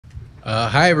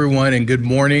Hi, everyone, and good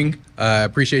morning.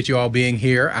 Appreciate you all being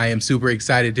here. I am super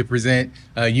excited to present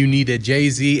You Need a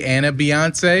Jay-Z and a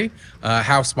Beyonce,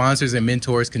 how sponsors and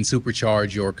mentors can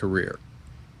supercharge your career.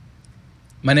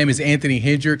 My name is Anthony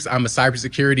Hendricks. I'm a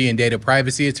cybersecurity and data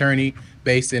privacy attorney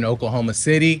based in Oklahoma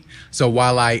City. So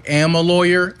while I am a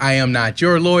lawyer, I am not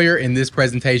your lawyer, and this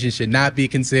presentation should not be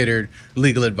considered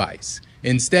legal advice.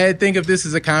 Instead, think of this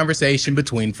as a conversation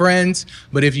between friends,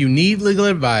 but if you need legal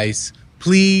advice,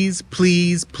 please,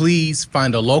 please, please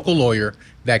find a local lawyer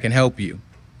that can help you.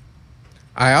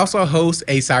 I also host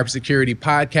a cybersecurity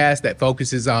podcast that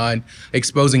focuses on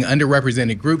exposing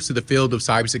underrepresented groups to the field of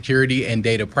cybersecurity and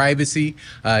data privacy.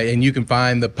 And you can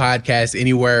find the podcast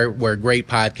anywhere where great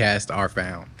podcasts are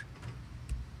found.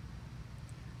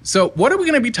 So what are we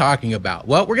going to be talking about?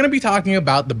 Well, we're going to be talking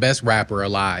about the best rapper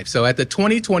alive. So at the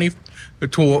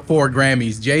 2024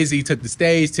 Grammys, Jay-Z took the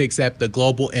stage to accept the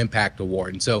Global Impact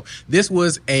Award. And so this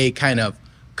was a kind of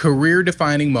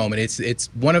career-defining moment. It's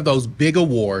one of those big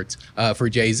awards for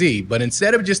Jay-Z. But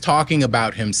instead of just talking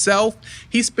about himself,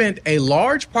 he spent a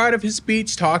large part of his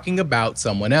speech talking about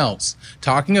someone else,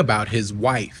 talking about his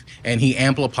wife. And he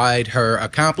amplified her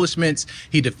accomplishments,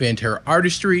 he defended her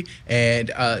artistry,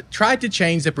 and tried to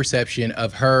change the perception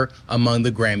of her among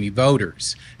the Grammy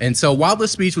voters. And so while the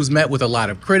speech was met with a lot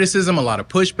of criticism, a lot of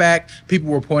pushback, people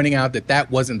were pointing out that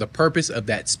that wasn't the purpose of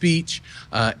that speech.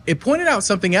 It pointed out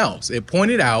something else. It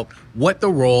pointed out what the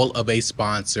role of a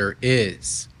sponsor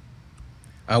is.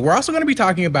 We're also going to be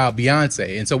talking about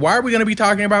Beyonce. And so why are we going to be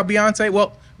talking about Beyonce?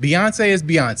 Well, Beyonce is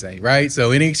Beyonce, right? So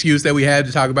any excuse that we have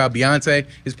to talk about Beyonce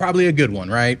is probably a good one,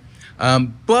 right?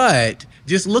 But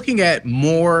just looking at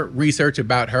more research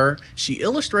about her, she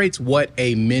illustrates what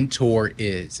a mentor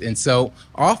is. And so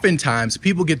oftentimes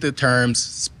people get the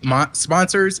terms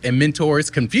sponsors and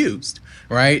mentors confused,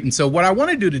 right? And so what I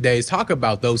want to do today is talk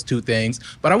about those two things,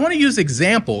 but I want to use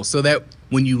examples so that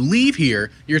when you leave here,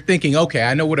 you're thinking, okay,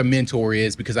 I know what a mentor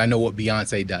is because I know what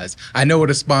Beyonce does. I know what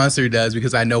a sponsor does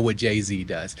because I know what Jay-Z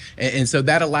does. And so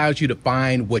that allows you to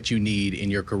find what you need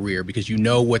in your career because you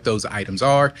know what those items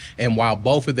are and while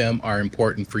both of them are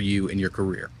important for you in your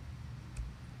career.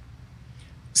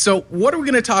 So what are we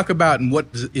going to talk about and what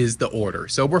is the order?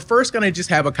 So we're first going to just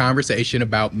have a conversation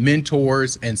about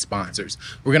mentors and sponsors.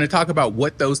 We're going to talk about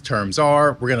what those terms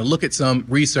are. We're going to look at some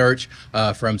research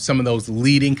from some of those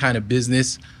leading kind of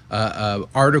business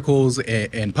articles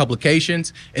and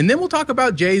publications. And then we'll talk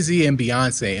about Jay-Z and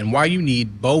Beyonce and why you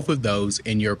need both of those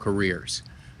in your careers.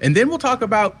 And then we'll talk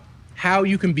about how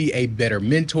you can be a better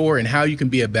mentor and how you can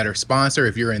be a better sponsor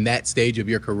if you're in that stage of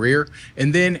your career.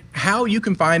 And then how you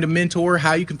can find a mentor,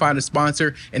 how you can find a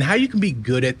sponsor, and how you can be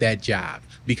good at that job.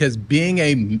 Because being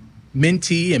a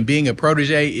mentee and being a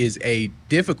protege is a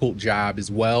difficult job as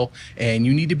well. And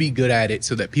you need to be good at it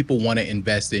so that people want to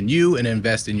invest in you and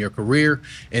invest in your career.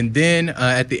 And then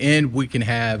at the end, we can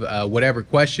have whatever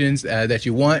questions that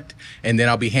you want. And then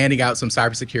I'll be handing out some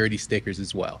cybersecurity stickers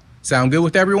as well. Sound good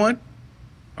with everyone?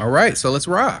 All right, so let's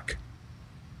rock.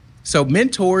 So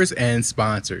mentors and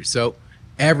sponsors. So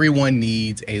everyone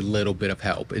needs a little bit of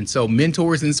help. And so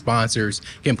mentors and sponsors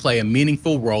can play a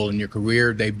meaningful role in your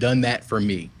career. They've done that for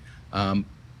me.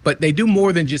 But they do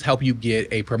more than just help you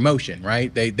get a promotion,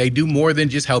 right? They do more than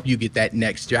just help you get that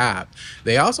next job.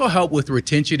 They also help with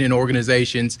retention in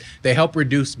organizations. They help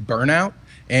reduce burnout.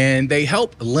 And they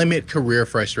help limit career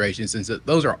frustrations. And so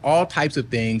those are all types of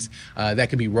things that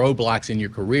can be roadblocks in your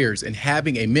careers. And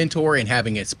having a mentor and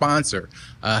having a sponsor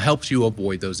helps you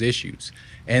avoid those issues.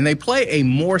 And they play a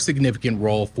more significant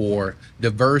role for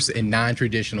diverse and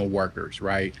non-traditional workers,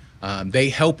 right? They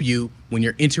help you when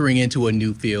you're entering into a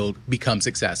new field become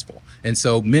successful. And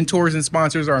so mentors and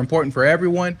sponsors are important for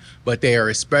everyone, but they are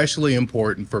especially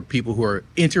important for people who are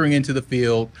entering into the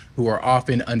field who are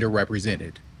often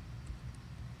underrepresented.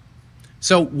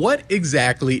 So what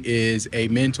exactly is a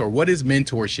mentor? What is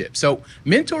mentorship? So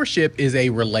mentorship is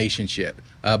a relationship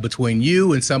between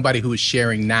you and somebody who is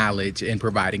sharing knowledge and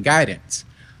providing guidance.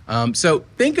 So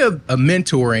think of a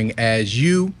mentoring as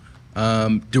you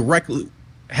directly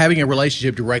having a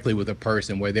relationship directly with a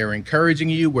person where they're encouraging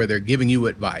you, where they're giving you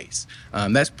advice.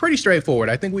 That's pretty straightforward.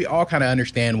 I think we all kind of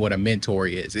understand what a mentor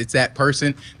is. It's that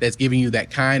person that's giving you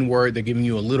that kind word, they're giving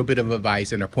you a little bit of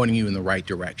advice and they're pointing you in the right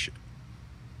direction.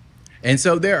 And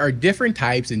so there are different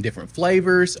types and different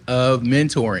flavors of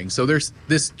mentoring. So there's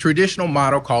this traditional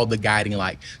model called the guiding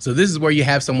light. So this is where you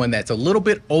have someone that's a little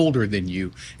bit older than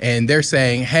you and they're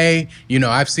saying, hey, you know,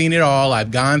 I've seen it all,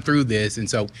 I've gone through this. And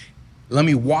so let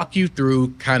me walk you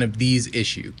through kind of these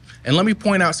issues. And let me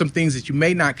point out some things that you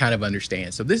may not kind of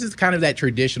understand. So this is kind of that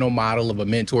traditional model of a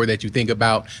mentor that you think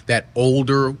about, that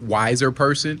older, wiser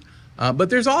person.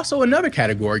 But there's also another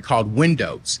category called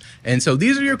windows. And so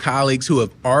these are your colleagues who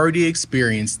have already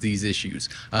experienced these issues.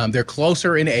 They're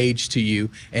closer in age to you,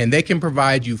 and they can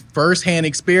provide you firsthand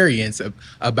experience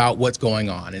about what's going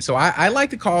on. And so I like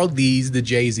to call these the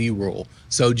Jay-Z rule.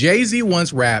 So Jay-Z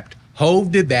once rapped,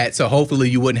 Hove did that, so hopefully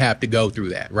you wouldn't have to go through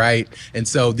that, right? And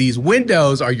so these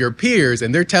windows are your peers,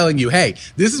 and they're telling you, hey,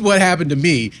 this is what happened to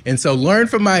me, and so learn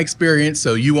from my experience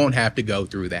so you won't have to go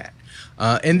through that.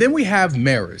 And then we have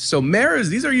mirrors. So mirrors,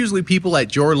 these are usually people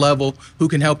at your level who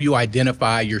can help you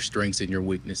identify your strengths and your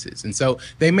weaknesses. And so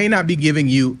they may not be giving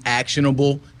you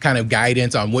actionable kind of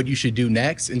guidance on what you should do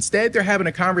next. Instead, they're having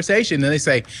a conversation and they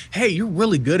say, hey, you're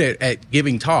really good at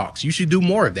giving talks. You should do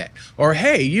more of that. Or,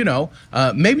 hey,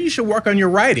 maybe you should work on your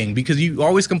writing because you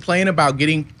always complain about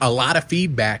getting a lot of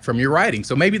feedback from your writing.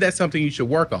 So maybe that's something you should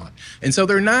work on. And so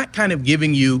they're not kind of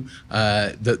giving you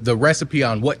the recipe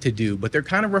on what to do, but they're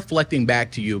kind of reflecting back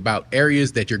to you about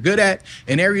areas that you're good at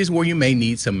and areas where you may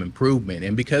need some improvement.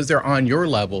 And because they're on your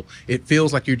level, it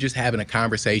feels like you're just having a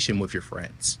conversation with your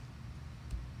friends.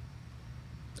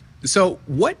 So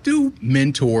what do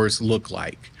mentors look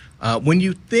like? When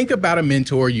you think about a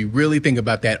mentor, you really think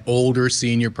about that older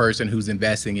senior person who's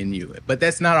investing in you, but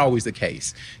that's not always the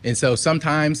case. And so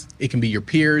sometimes it can be your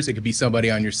peers, it could be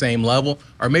somebody on your same level,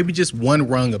 or maybe just one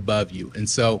rung above you. And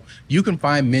so you can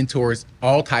find mentors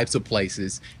all types of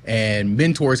places, and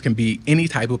mentors can be any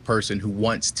type of person who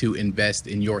wants to invest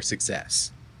in your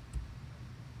success.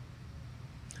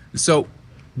 So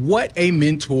what a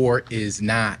mentor is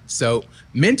not. So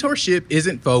mentorship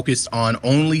isn't focused on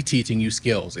only teaching you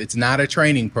skills. It's not a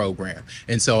training program.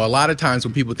 And so a lot of times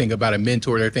when people think about a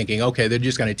mentor, they're thinking, okay, they're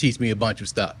just going to teach me a bunch of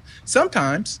stuff.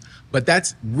 Sometimes, but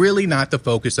that's really not the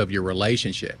focus of your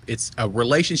relationship. It's a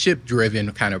relationship driven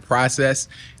kind of process.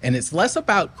 And it's less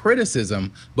about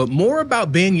criticism, but more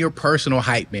about being your personal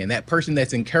hype man, that person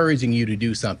that's encouraging you to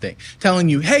do something, telling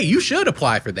you, hey, you should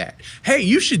apply for that. Hey,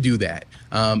 you should do that.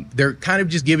 They're kind of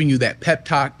just giving you that pep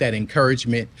talk, that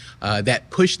encouragement, that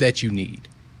push that you need.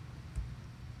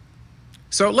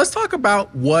 So let's talk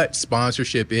about what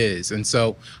sponsorship is. And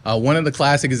so one of the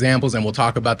classic examples, and we'll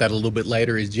talk about that a little bit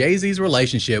later, is Jay-Z's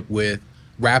relationship with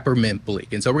rapper Mint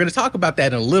Bleak. And so we're going to talk about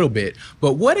that in a little bit,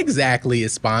 but what exactly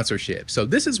is sponsorship? So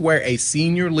this is where a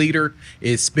senior leader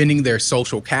is spending their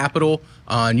social capital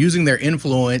on using their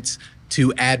influence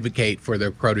to advocate for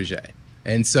their protege.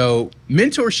 And so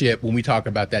mentorship, when we talk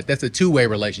about that, that's a two-way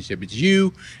relationship. It's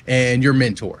you and your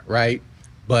mentor, right?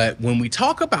 But when we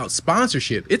talk about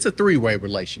sponsorship, it's a three-way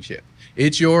relationship.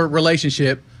 It's your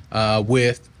relationship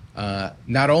with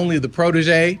not only the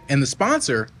protege and the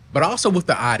sponsor, but also with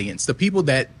the audience, the people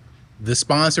that the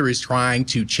sponsor is trying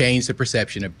to change the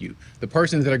perception of you, the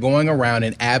persons that are going around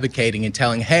and advocating and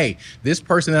telling, hey, this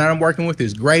person that I'm working with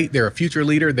is great. They're a future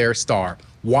leader. They're a star.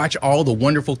 Watch all the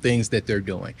wonderful things that they're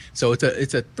doing. So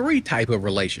it's a three type of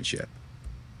relationship.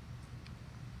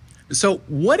 So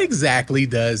what exactly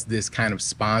does this kind of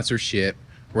sponsorship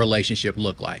relationship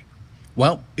look like?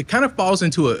 Well, it kind of falls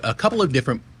into a couple of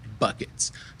different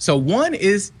buckets. So one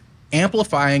is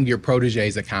amplifying your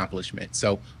protege's accomplishment.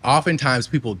 So oftentimes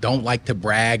people don't like to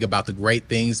brag about the great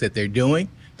things that they're doing.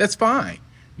 That's fine.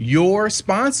 Your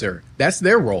sponsor, that's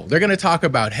their role. They're going to talk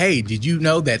about, hey, did you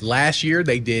know that last year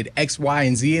they did X, Y,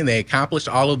 and Z and they accomplished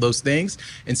all of those things?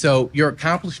 And so your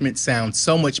accomplishment sounds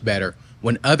so much better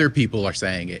when other people are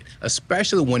saying it,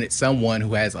 especially when it's someone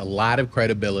who has a lot of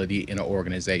credibility in an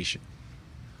organization.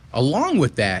 Along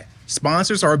with that,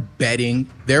 sponsors are betting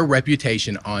their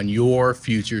reputation on your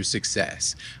future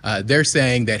success. They're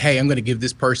saying that, hey, I'm going to give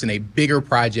this person a bigger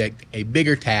project, a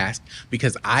bigger task,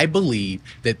 because I believe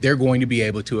that they're going to be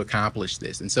able to accomplish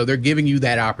this. And so they're giving you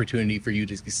that opportunity for you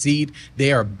to succeed.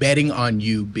 They are betting on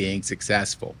you being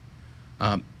successful.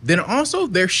 Then also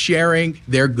they're sharing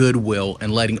their goodwill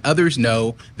and letting others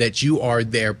know that you are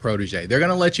their protege. They're going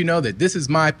to let you know that this is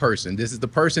my person. This is the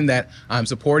person that I'm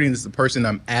supporting. This is the person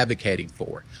I'm advocating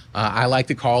for. I like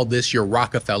to call this your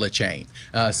Rockefeller chain.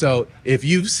 So if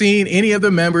you've seen any of the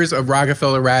members of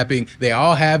Rockefeller Rapping, they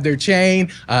all have their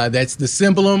chain. That's the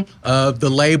symbol of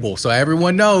the label. So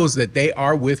everyone knows that they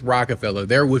are with Rockefeller.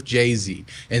 They're with Jay-Z.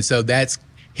 And so that's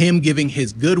him giving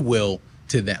his goodwill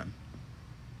to them.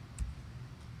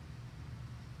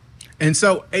 And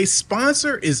so a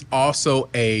sponsor is also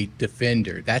a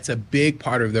defender. That's a big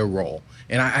part of their role.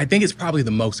 And I think it's probably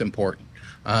the most important.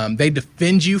 They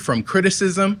defend you from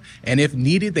criticism, and if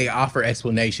needed, they offer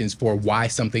explanations for why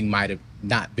something might have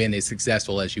not been as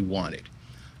successful as you wanted.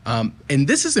 And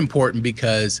this is important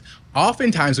because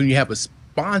oftentimes when you have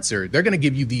sponsor, they're going to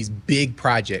give you these big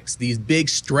projects, these big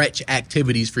stretch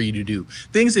activities for you to do,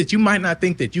 things that you might not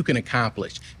think that you can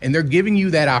accomplish. And they're giving you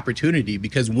that opportunity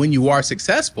because when you are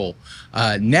successful,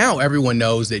 now everyone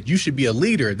knows that you should be a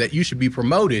leader, that you should be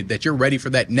promoted, that you're ready for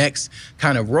that next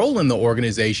kind of role in the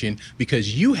organization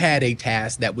because you had a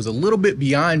task that was a little bit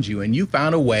beyond you and you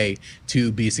found a way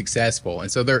to be successful. And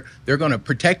so they're going to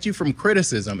protect you from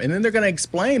criticism, and then they're going to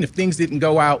explain if things didn't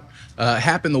go out,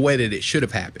 happen the way that it should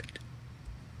have happened.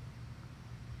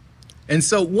 And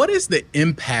so what is the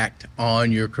impact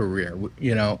on your career?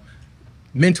 You know,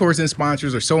 mentors and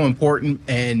sponsors are so important,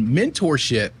 and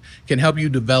mentorship can help you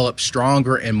develop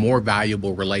stronger and more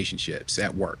valuable relationships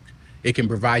at work. It can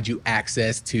provide you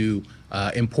access to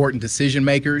important decision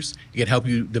makers. It can help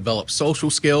you develop social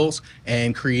skills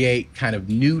and create kind of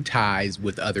new ties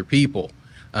with other people.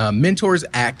 Mentors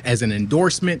act as an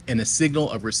endorsement and a signal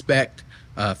of respect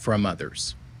from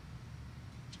others.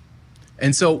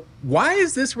 And so why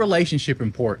is this relationship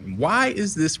important? Why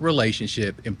is this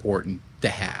relationship important to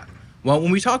have? Well,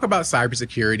 when we talk about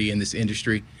cybersecurity in this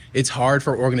industry, it's hard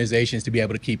for organizations to be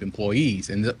able to keep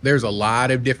employees. And there's a lot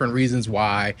of different reasons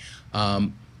why.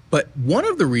 But one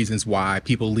of the reasons why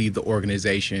people leave the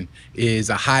organization is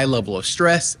a high level of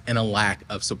stress and a lack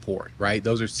of support, right?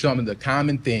 Those are some of the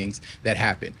common things that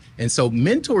happen. And so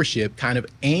mentorship kind of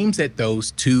aims at those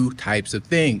two types of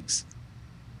things.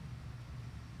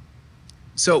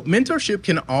 So mentorship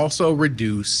can also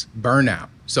reduce burnout.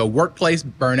 So workplace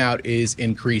burnout is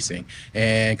increasing.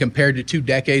 And compared to 2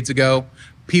 decades ago,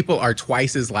 people are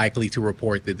twice as likely to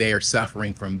report that they are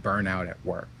suffering from burnout at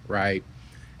work, right?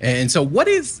 And so what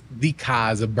is the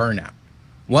cause of burnout?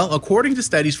 Well, according to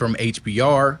studies from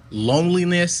HBR,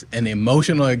 loneliness and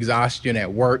emotional exhaustion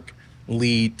at work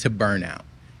lead to burnout.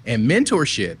 And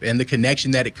mentorship and the connection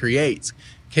that it creates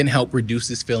can help reduce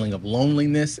this feeling of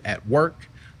loneliness at work,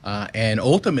 and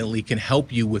ultimately can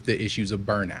help you with the issues of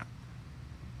burnout.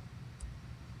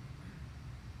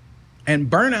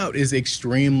 And burnout is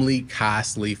extremely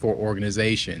costly for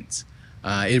organizations.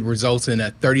 It results in a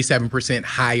 37%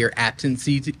 higher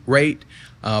absentee rate,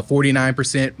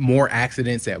 49% more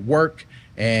accidents at work,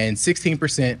 and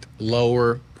 16%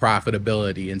 lower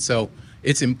profitability. And so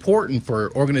it's important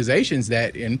for organizations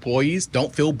that employees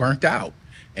don't feel burnt out.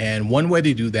 And one way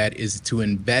to do that is to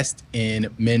invest in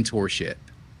mentorship.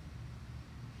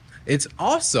 It's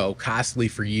also costly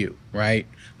for you, right?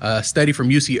 A study from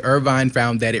UC Irvine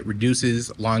found that it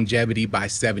reduces longevity by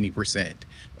 70%.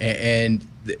 And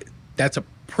that's a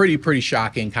pretty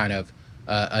shocking kind of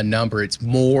a number. It's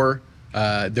more,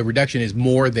 the reduction is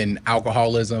more than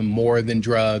alcoholism, more than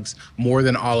drugs, more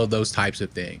than all of those types of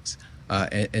things.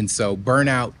 And so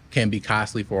burnout can be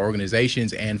costly for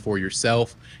organizations and for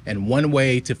yourself. And one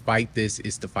way to fight this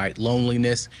is to fight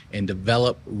loneliness and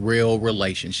develop real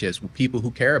relationships with people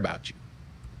who care about you.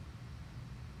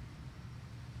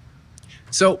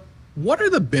 So what are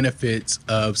the benefits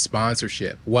of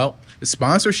sponsorship? Well,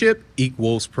 sponsorship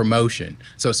equals promotion.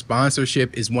 So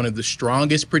sponsorship is one of the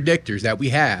strongest predictors that we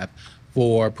have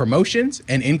for promotions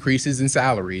and increases in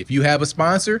salary. If you have a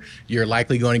sponsor, you're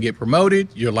likely going to get promoted.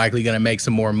 You're likely going to make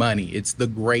some more money. It's the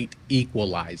great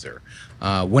equalizer.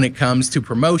 When it comes to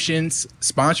promotions,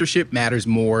 sponsorship matters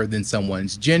more than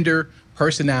someone's gender,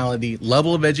 personality,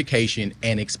 level of education,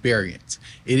 and experience.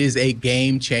 It is a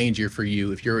game changer for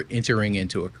you if you're entering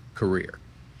into a career.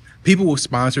 People with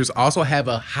sponsors also have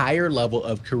a higher level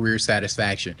of career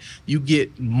satisfaction. You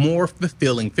get more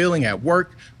fulfilling feeling at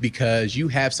work because you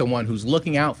have someone who's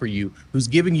looking out for you, who's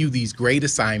giving you these great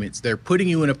assignments. They're putting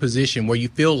you in a position where you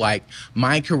feel like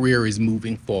my career is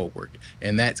moving forward.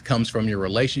 And that comes from your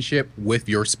relationship with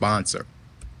your sponsor.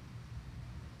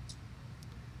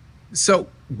 So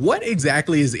what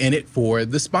exactly is in it for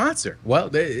the sponsor? Well,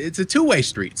 it's a two-way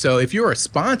street. So if you're a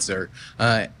sponsor,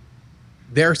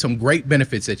 there are some great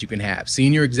benefits that you can have.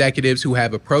 Senior executives who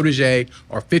have a protege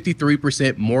are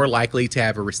 53% more likely to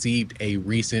have received a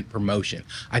recent promotion.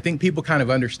 I think people kind of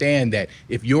understand that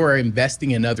if you're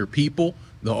investing in other people,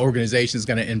 the organization is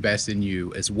going to invest in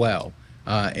you as well.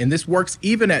 And this works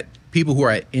even at people who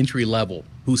are at entry level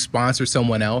who sponsor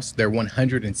someone else. They're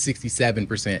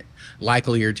 167%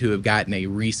 likelier to have gotten a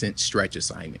recent stretch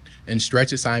assignment. And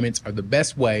stretch assignments are the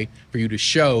best way for you to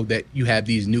show that you have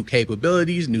these new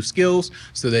capabilities, new skills,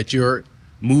 so that you're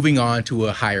moving on to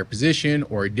a higher position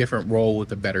or a different role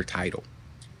with a better title.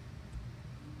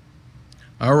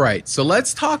 All right, so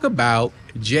let's talk about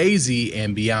Jay-Z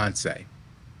and Beyoncé.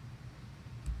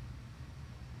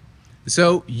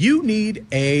 So you need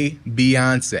a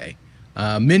Beyoncé.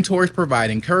 Mentors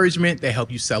provide encouragement. They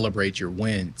help you celebrate your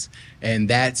wins. And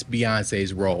that's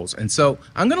Beyonce's roles. And so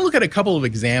I'm going to look at a couple of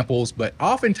examples, but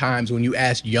oftentimes when you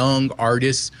ask young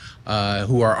artists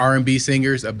who are R&B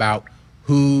singers about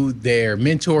who their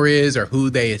mentor is or who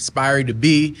they aspire to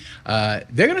be, they're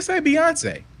going to say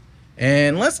Beyonce.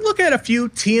 And let's look at a few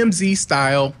TMZ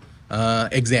style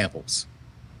examples.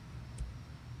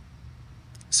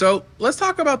 So let's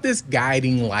talk about this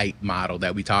guiding light model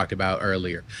that we talked about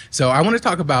earlier. So I want to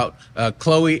talk about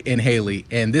Chloe and Haley,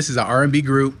 and this is an R&B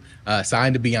group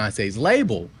signed to Beyonce's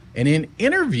label. And in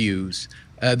interviews,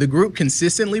 the group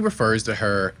consistently refers to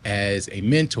her as a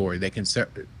mentor. They can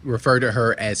refer to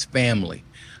her as family,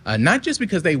 not just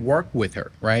because they work with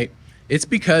her, right? It's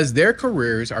because their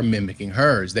careers are mimicking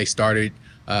hers. They started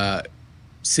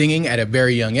singing at a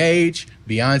very young age.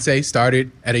 Beyonce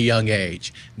started at a young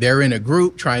age. They're in a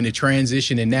group trying to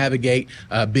transition and navigate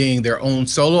being their own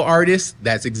solo artist.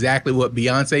 That's exactly what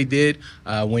Beyonce did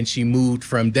when she moved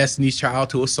from Destiny's Child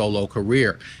to a solo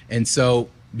career. And so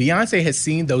Beyonce has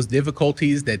seen those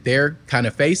difficulties that they're kind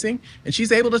of facing, and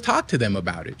she's able to talk to them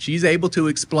about it. She's able to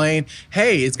explain,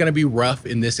 hey, it's going to be rough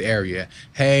in this area.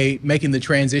 Hey, making the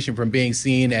transition from being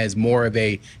seen as more of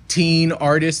a teen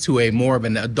artist to a more of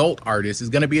an adult artist is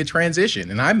going to be a transition,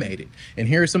 and I made it. And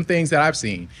here are some things that I've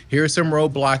seen. Here are some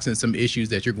roadblocks and some issues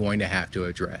that you're going to have to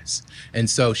address. And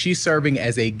so she's serving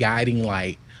as a guiding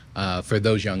light for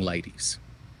those young ladies.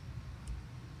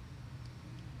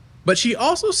 But she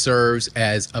also serves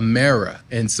as a mirror.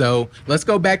 And so let's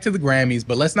go back to the Grammys,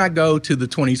 but let's not go to the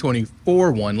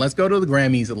 2024 one. Let's go to the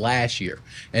Grammys last year.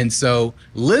 And so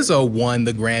Lizzo won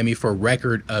the Grammy for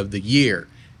Record of the Year,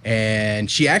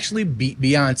 and she actually beat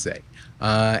Beyonce.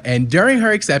 And during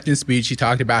her acceptance speech, she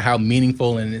talked about how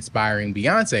meaningful and inspiring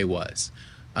Beyonce was.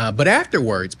 But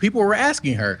afterwards, people were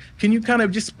asking her, can you kind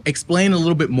of just explain a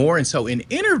little bit more? And so in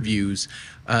interviews,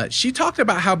 she talked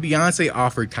about how Beyonce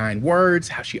offered kind words,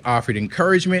 how she offered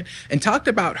encouragement, and talked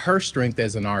about her strength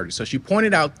as an artist. So she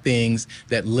pointed out things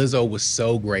that Lizzo was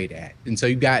so great at. And so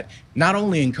you got not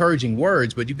only encouraging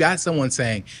words, but you got someone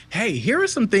saying, hey, here are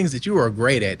some things that you are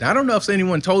great at. Now, I don't know if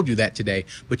anyone told you that today,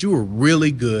 but you were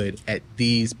really good at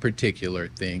these particular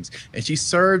things. And she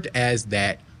served as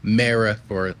that mirror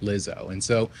for Lizzo. And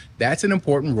so that's an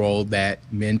important role that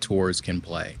mentors can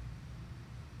play.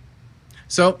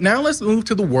 So now let's move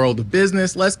to the world of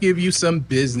business. Let's give you some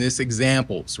business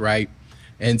examples, right?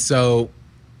 And so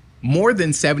more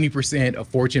than 70% of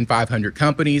Fortune 500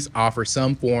 companies offer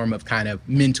some form of kind of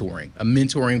mentoring, a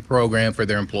mentoring program for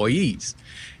their employees.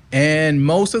 And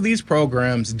most of these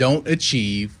programs don't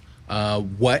achieve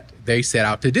what they set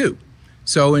out to do.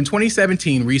 So in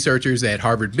 2017, researchers at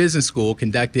Harvard Business School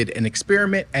conducted an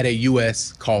experiment at a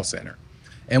US call center.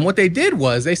 And what they did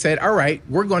was they said, all right,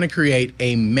 we're going to create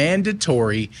a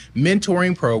mandatory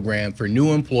mentoring program for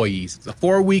new employees. It's a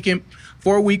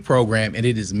four-week program, and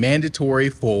it is mandatory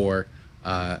for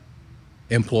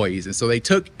employees. And so they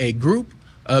took a group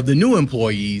of the new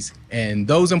employees, and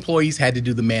those employees had to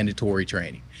do the mandatory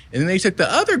training. And then they took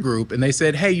the other group and they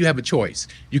said, hey, you have a choice.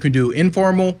 You can do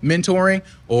informal mentoring,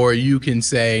 or you can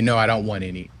say, no, I don't want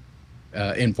any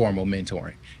informal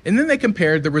mentoring. And then they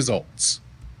compared the results.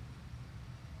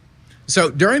 So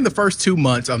during the first 2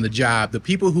 months on the job, the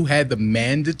people who had the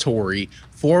mandatory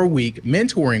 4-week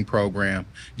mentoring program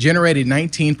generated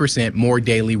 19% more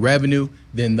daily revenue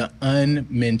than the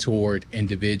unmentored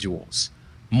individuals.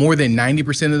 More than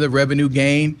 90% of the revenue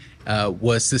gain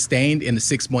was sustained in the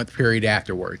 6-month period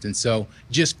afterwards. And so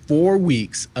just 4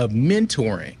 weeks of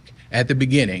mentoring at the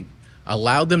beginning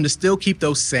allowed them to still keep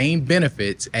those same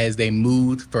benefits as they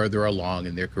moved further along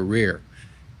in their career.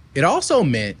 It also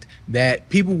meant that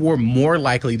people were more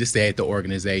likely to stay at the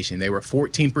organization. They were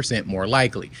 14% more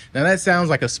likely. Now that sounds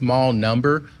like a small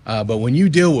number, but when you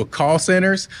deal with call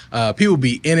centers, people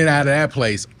be in and out of that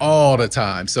place all the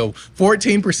time. So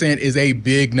 14% is a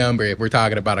big number if we're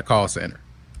talking about a call center.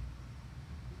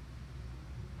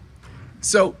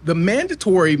 So the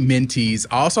mandatory mentees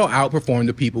also outperformed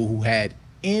the people who had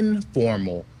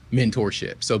informal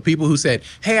mentorship. So people who said,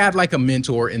 hey, I'd like a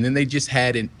mentor, and then they just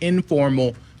had an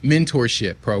informal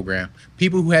mentorship program.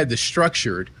 People who had the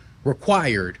structured,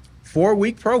 required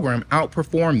 4-week program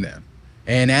outperformed them.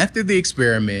 And after the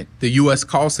experiment, the US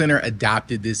call center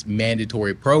adopted this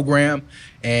mandatory program.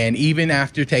 And even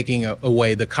after taking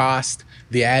away the cost,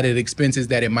 the added expenses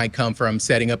that it might come from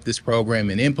setting up this program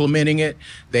and implementing it,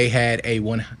 they had a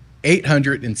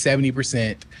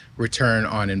 870% return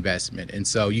on investment. And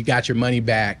so you got your money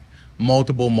back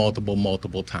multiple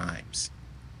times.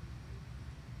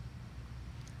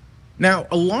 Now,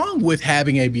 along with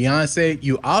having a Beyonce,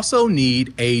 you also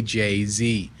need a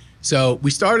Jay-Z. So we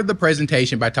started the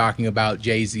presentation by talking about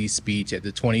Jay-Z's speech at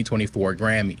the 2024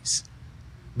 Grammys.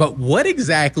 But what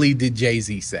exactly did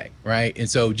Jay-Z say, right? And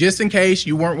so just in case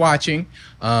you weren't watching,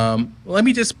 let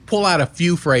me just pull out a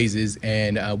few phrases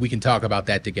and we can talk about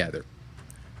that together.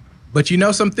 But you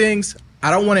know some things?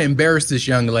 I don't want to embarrass this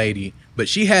young lady, but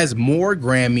she has more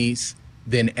Grammys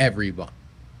than everyone.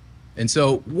 And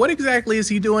so what exactly is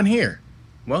he doing here?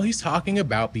 Well, he's talking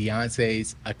about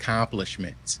Beyonce's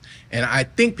accomplishments. And I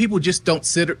think people just don't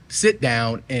sit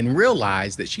down and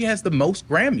realize that she has the most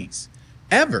Grammys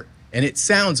ever. And it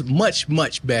sounds much,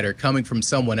 much better coming from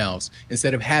someone else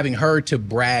instead of having her to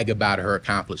brag about her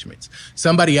accomplishments.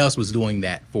 Somebody else was doing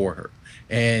that for her.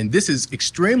 And this is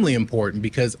extremely important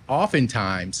because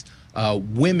oftentimes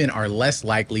women are less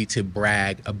likely to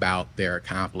brag about their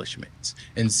accomplishments.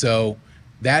 And so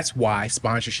that's why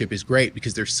sponsorship is great,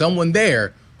 because there's someone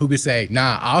there who could say,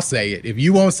 nah, I'll say it. If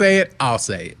you won't say it, I'll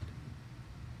say it.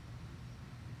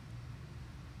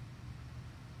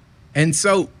 And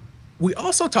so we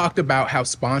also talked about how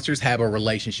sponsors have a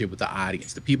relationship with the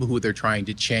audience, the people who they're trying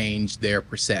to change their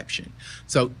perception.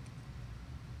 So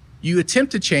you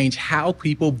attempt to change how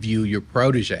people view your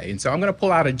protege. And so I'm going to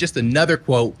pull out just another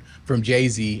quote from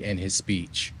Jay-Z and his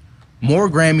speech. More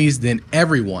Grammys than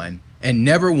everyone and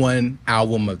never won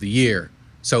Album of the Year.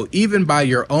 So even by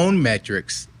your own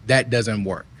metrics, that doesn't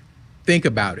work. Think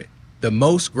about it. The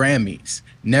most Grammys,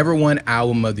 never won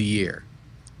Album of the Year.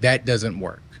 That doesn't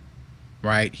work,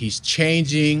 right? He's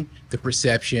changing the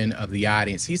perception of the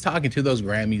audience. He's talking to those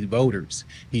Grammy voters.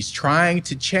 He's trying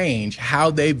to change how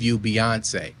they view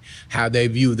Beyonce, how they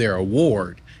view their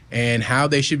award, and how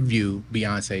they should view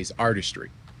Beyonce's artistry.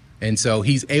 And so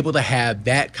he's able to have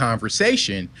that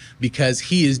conversation because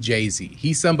he is Jay-Z.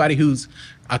 He's somebody who's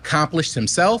accomplished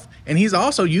himself, and he's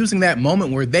also using that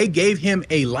moment where they gave him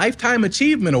a Lifetime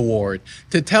Achievement Award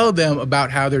to tell them about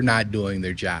how they're not doing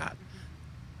their job.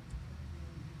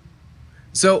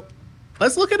 So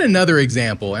let's look at another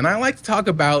example, and I like to talk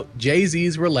about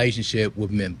Jay-Z's relationship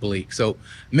with Memphis Bleek. So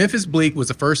Memphis Bleek was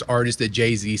the first artist that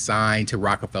Jay-Z signed to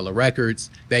Rockefeller Records.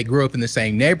 They grew up in the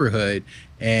same neighborhood,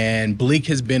 and Bleek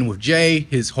has been with Jay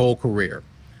his whole career.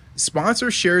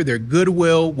 Sponsors share their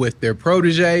goodwill with their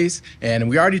proteges, and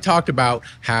we already talked about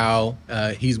how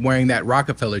he's wearing that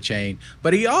Rockefeller chain,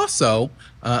 but he also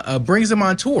brings him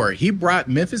on tour. He brought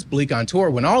Memphis Bleek on tour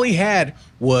when all he had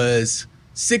was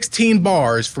 16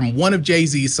 bars from one of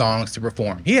Jay-Z's songs to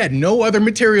perform. He had no other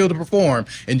material to perform,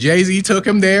 and Jay-Z took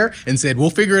him there and said, we'll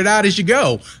figure it out as you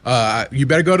go. You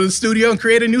better go to the studio and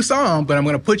create a new song, but I'm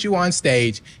going to put you on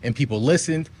stage. And people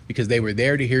listened because they were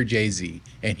there to hear Jay-Z,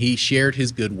 and he shared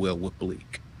his goodwill with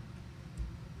Bleek.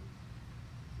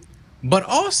 But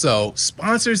also,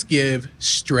 sponsors give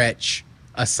stretch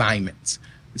assignments.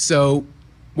 So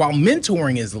while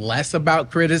mentoring is less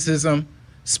about criticism,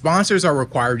 sponsors are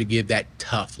required to give that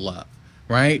tough love,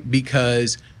 right?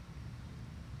 Because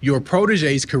your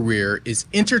protege's career is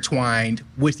intertwined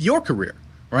with your career,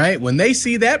 right? When they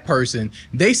see that person,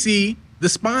 they see the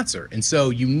sponsor. And so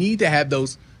you need to have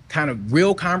those kind of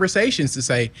real conversations to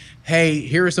say, hey,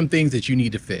 here are some things that you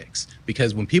need to fix.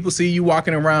 Because when people see you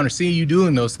walking around or see you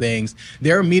doing those things,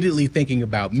 they're immediately thinking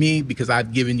about me because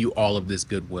I've given you all of this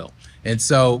goodwill. And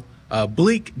so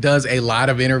Bleek does a lot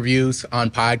of interviews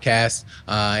on podcasts,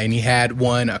 and he had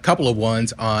a couple of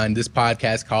ones on this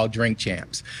podcast called Drink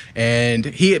Champs. And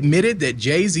he admitted that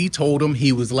Jay-Z told him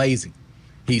he was lazy.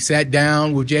 He sat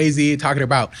down with Jay-Z talking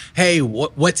about, hey,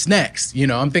 what's next? You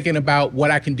know, I'm thinking about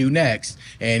what I can do next.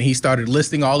 And he started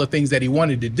listing all the things that he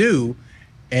wanted to do.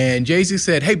 And Jay-Z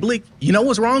said, hey, Bleek, you know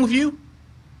what's wrong with you?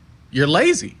 You're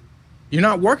lazy. You're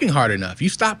not working hard enough. You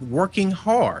stopped working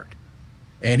hard.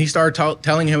 And he started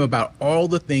telling him about all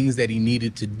the things that he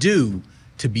needed to do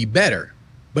to be better.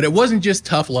 But it wasn't just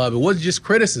tough love. It wasn't just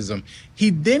criticism.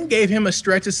 He then gave him a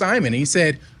stretch assignment. He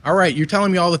said, all right, you're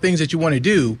telling me all the things that you want to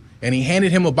do. And he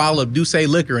handed him a bottle of Douce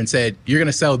liquor and said, you're going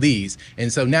to sell these.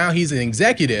 And so now he's an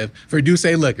executive for Douce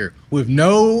liquor with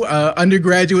no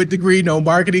undergraduate degree, no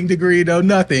marketing degree, no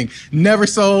nothing. Never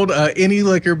sold any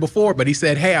liquor before. But he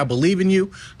said, hey, I believe in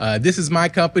you. This is my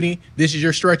company. This is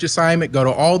your stretch assignment. Go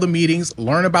to all the meetings,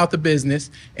 learn about the business,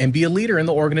 and be a leader in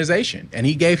the organization. And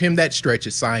he gave him that stretch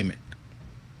assignment.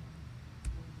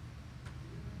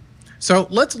 So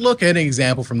let's look at an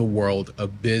example from the world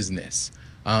of business.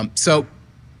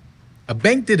 A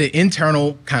bank did an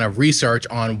internal kind of research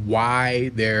on why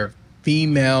their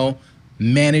female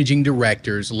managing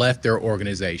directors left their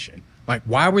organization. Like,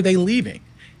 why were they leaving?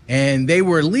 And they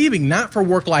were leaving not for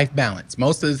work-life balance.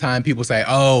 Most of the time people say,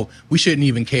 oh, we shouldn't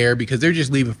even care because they're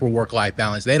just leaving for work-life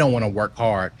balance. They don't want to work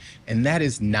hard. And that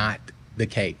is not the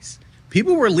case.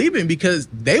 people were leaving because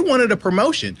they wanted a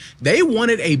promotion. They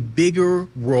wanted a bigger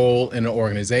role in the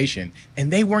organization,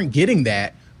 and they weren't getting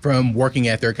that from working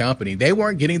at their company. They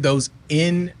weren't getting those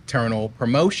internal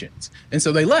promotions. And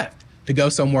so they left to go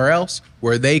somewhere else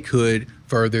where they could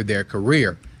further their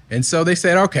career. And so they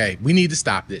said, okay, we need to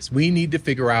stop this. We need to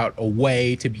figure out a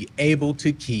way to be able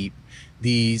to keep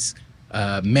these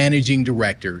managing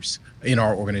directors in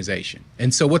our organization.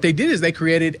 And so what they did is they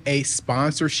created a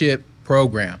sponsorship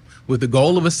program with the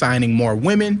goal of assigning more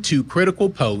women to critical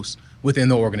posts within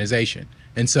the organization.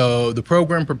 And so the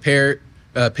program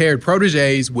paired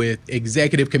proteges with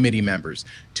executive committee members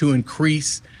to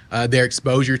increase their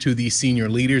exposure to these senior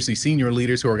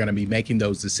leaders who are going to be making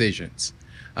those decisions.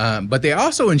 But they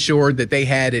also ensured that they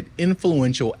had an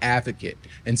influential advocate.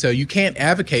 And so you can't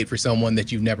advocate for someone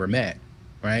that you've never met,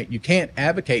 right? You can't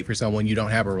advocate for someone you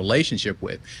don't have a relationship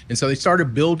with. And so they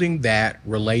started building that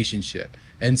relationship.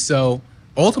 And so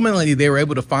ultimately they were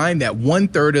able to find that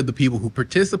 1/3 of the people who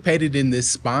participated in this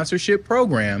sponsorship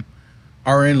program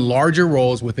are in larger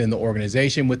roles within the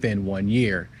organization within 1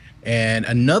 year. And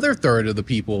another 1/3 of the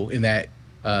people in that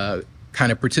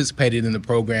kind of participated in the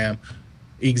program,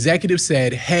 executives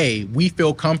said, hey, we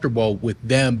feel comfortable with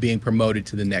them being promoted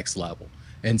to the next level.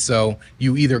 And so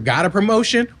you either got a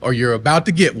promotion or you're about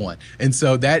to get one. And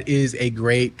so that is a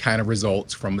great kind of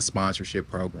results from a sponsorship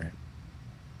program.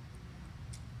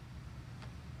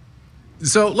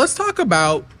 So let's talk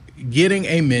about getting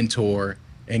a mentor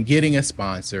and getting a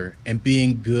sponsor and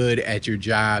being good at your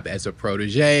job as a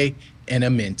protege and a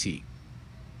mentee.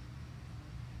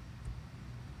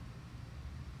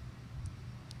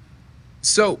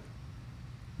 So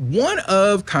one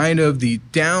of kind of the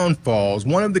downfalls,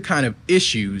 one of the kind of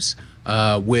issues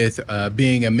with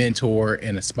being a mentor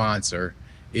and a sponsor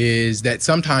is that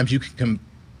sometimes you can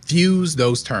confuse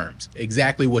those terms,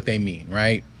 exactly what they mean,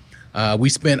 right? We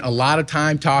spent a lot of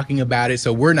time talking about it,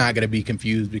 so we're not going to be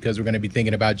confused because we're going to be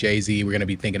thinking about Jay-Z, we're going to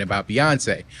be thinking about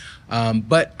Beyonce.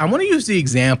 But I want to use the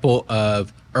example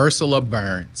of Ursula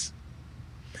Burns.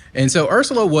 And so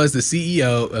Ursula was the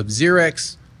CEO of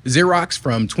Xerox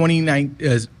from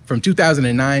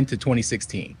 2009 to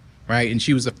 2016, right? And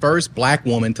she was the first Black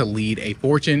woman to lead a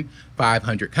Fortune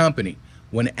 500 company.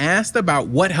 When asked about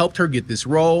what helped her get this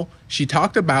role, she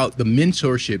talked about the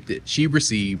mentorship that she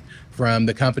received from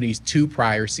the company's 2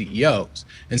 prior CEOs.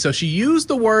 And so she used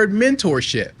the word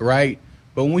mentorship, right?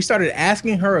 But when we started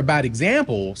asking her about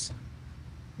examples,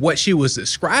 what she was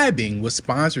describing was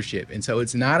sponsorship. And so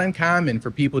it's not uncommon for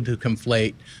people to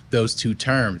conflate those 2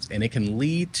 terms, and it can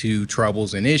lead to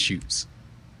troubles and issues.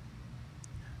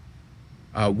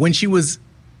 When she was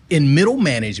in middle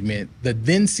management, the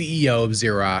then CEO of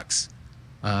Xerox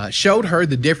showed her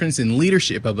the difference in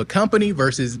leadership of a company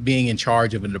versus being in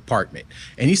charge of a department.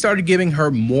 And he started giving her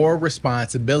more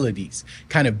responsibilities,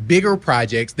 kind of bigger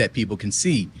projects that people can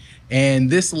see. And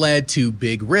this led to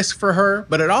big risk for her,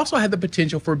 but it also had the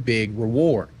potential for big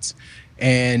rewards.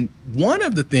 And one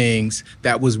of the things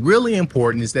that was really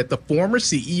important is that the former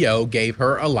CEO gave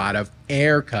her a lot of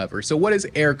air cover. So what is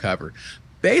air cover?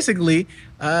 Basically,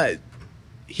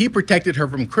 he protected her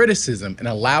from criticism and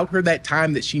allowed her that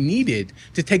time that she needed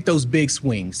to take those big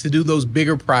swings, to do those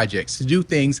bigger projects, to do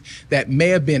things that may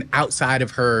have been outside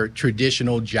of her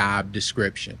traditional job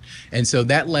description. And so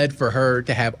that led for her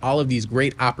to have all of these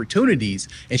great opportunities,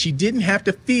 and she didn't have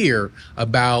to fear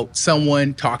about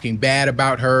someone talking bad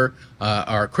about her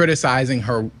or criticizing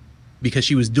her because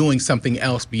she was doing something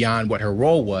else beyond what her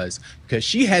role was, because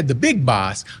she had the big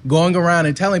boss going around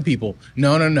and telling people,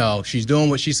 no, she's doing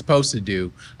what she's supposed to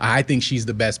do. I think she's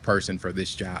the best person for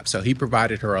this job. So he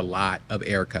provided her a lot of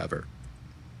air cover.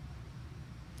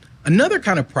 Another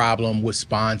kind of problem with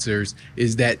sponsors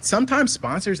is that sometimes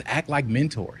sponsors act like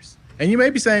mentors. And you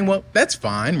may be saying, well, that's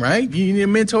fine, right? You need a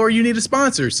mentor, you need a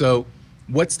sponsor. So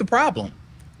what's the problem?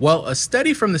 Well, a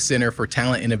study from the Center for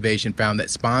Talent Innovation found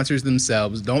that sponsors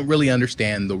themselves don't really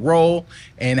understand the role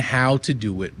and how to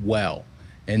do it well.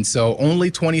 And so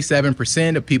only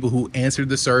 27% of people who answered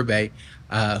the survey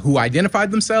who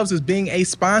identified themselves as being a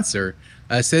sponsor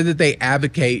said that they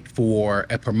advocate for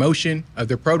a promotion of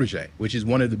their protege, which is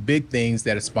one of the big things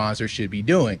that a sponsor should be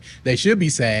doing. They should be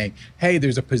saying, hey,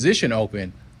 there's a position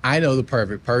open. I know the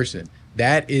perfect person.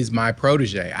 That is my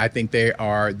protege. I think they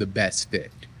are the best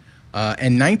fit.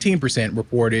 And 19%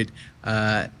 reported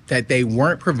that they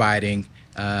weren't providing,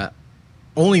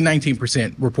 only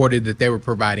 19% reported that they were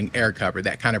providing air cover,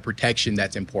 that kind of protection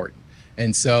that's important.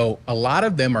 And so a lot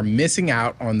of them are missing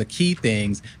out on the key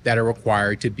things that are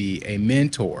required to be a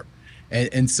mentor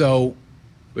and so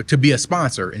to be a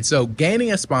sponsor. And so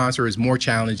gaining a sponsor is more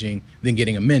challenging than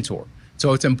getting a mentor.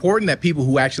 So it's important that people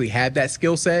who actually have that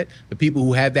skill set, the people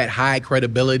who have that high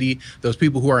credibility, those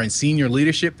people who are in senior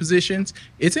leadership positions,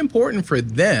 it's important for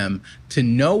them to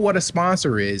know what a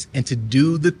sponsor is and to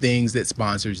do the things that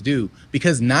sponsors do,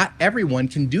 because not everyone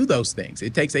can do those things.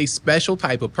 It takes a special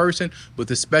type of person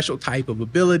with a special type of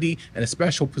ability and a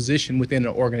special position within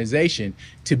an organization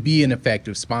to be an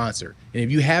effective sponsor. And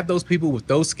if you have those people with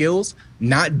those skills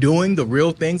not doing the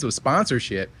real things of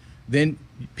sponsorship, then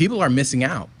people are missing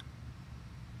out.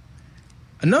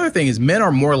 Another thing is men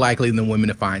are more likely than women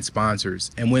to find sponsors.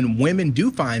 And when women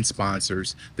do find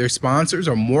sponsors, their sponsors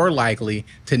are more likely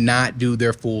to not do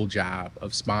their full job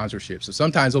of sponsorship. So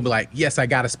sometimes they'll be like, yes, I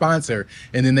got a sponsor.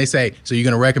 And then they say, so you're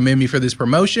going to recommend me for this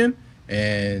promotion?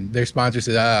 And their sponsor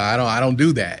says, I don't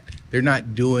do that. They're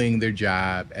not doing their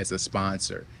job as a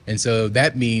sponsor. And so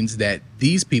that means that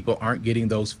these people aren't getting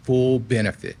those full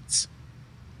benefits.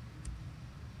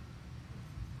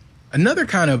 Another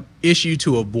kind of issue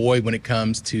to avoid when it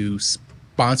comes to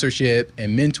sponsorship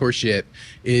and mentorship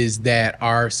is that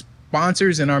our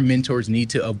sponsors and our mentors need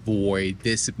to avoid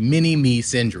this mini-me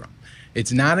syndrome.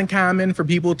 It's not uncommon for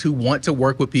people to want to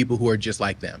work with people who are just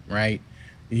like them, right?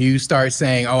 You start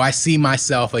saying, oh, I see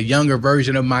myself, a younger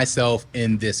version of myself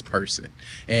in this person.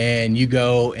 And you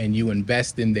go and you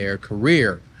invest in their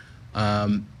career.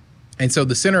 And so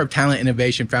the Center of Talent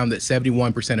Innovation found that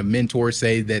 71% of mentors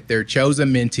say that their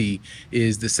chosen mentee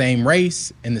is the same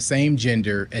race and the same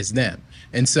gender as them.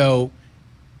 And so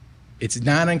it's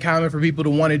not uncommon for people to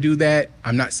want to do that.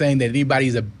 I'm not saying that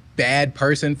anybody's a bad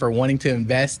person for wanting to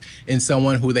invest in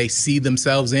someone who they see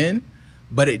themselves in,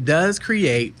 but it does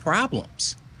create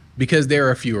problems because there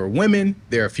are fewer women,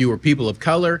 there are fewer people of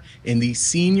color in these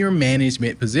senior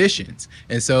management positions.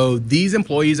 And so these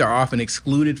employees are often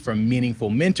excluded from meaningful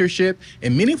mentorship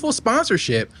and meaningful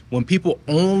sponsorship when people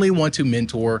only want to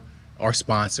mentor or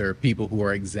sponsor people who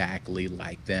are exactly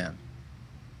like them.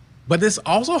 But this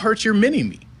also hurts your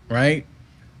mini-me, right?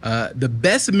 The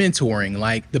best mentoring,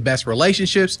 like the best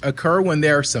relationships, occur when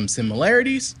there are some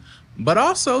similarities, but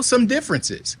also some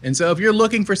differences. And so if you're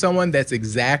looking for someone that's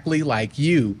exactly like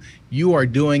you, you are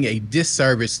doing a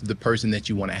disservice to the person that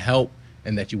you want to help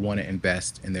and that you want to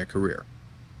invest in their career.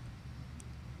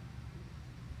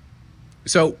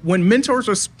 So when mentors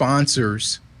or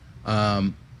sponsors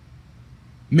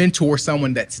mentor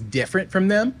someone that's different from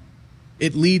them,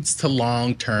 it leads to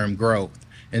long-term growth.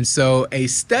 And so a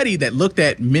study that looked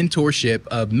at mentorship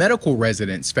of medical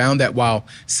residents found that while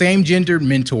same-gendered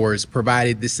mentors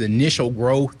provided this initial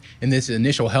growth and this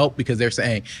initial help because they're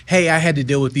saying, hey, I had to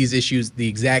deal with these issues, the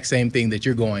exact same thing that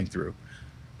you're going through.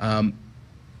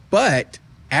 But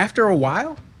after a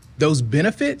while, those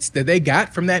benefits that they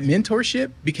got from that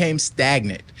mentorship became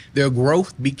stagnant. Their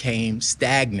growth became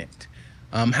stagnant.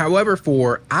 However,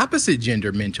 for opposite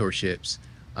gender mentorships,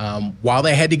 while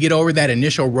they had to get over that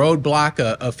initial roadblock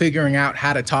of figuring out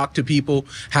how to talk to people,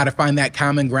 how to find that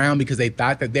common ground because they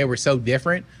thought that they were so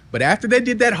different. But after they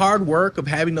did that hard work of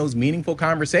having those meaningful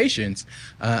conversations,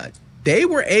 they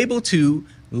were able to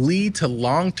lead to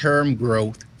long-term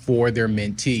growth for their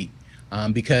mentee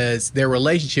because their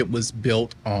relationship was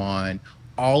built on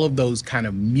all of those kind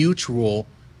of mutual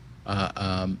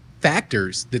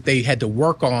factors that they had to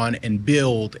work on and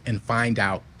build and find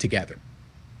out together.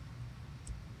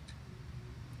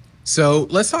 So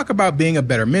let's talk about being a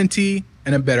better mentee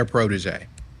and a better protege.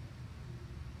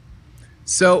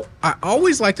 So I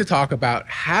always like to talk about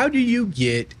how do you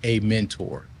get a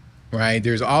mentor, right?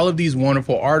 There's all of these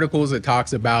wonderful articles that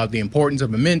talks about the importance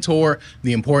of a mentor,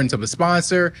 the importance of a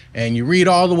sponsor, and you read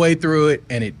all the way through it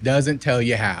and it doesn't tell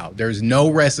you how. There's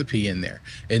no recipe in there.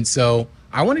 And so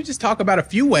I want to just talk about a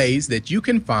few ways that you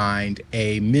can find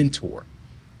a mentor.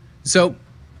 So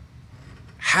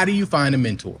how do you find a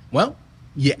mentor? Well,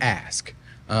 you ask.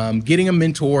 Getting a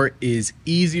mentor is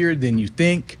easier than you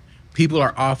think. People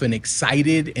are often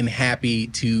excited and happy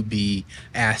to be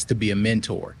asked to be a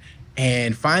mentor.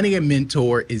 And finding a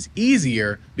mentor is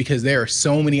easier because there are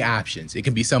so many options. It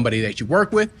can be somebody that you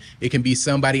work with. It can be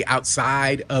somebody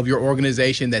outside of your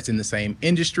organization that's in the same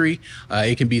industry.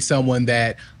 It can be someone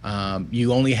that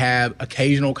you only have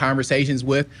occasional conversations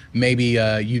with. Maybe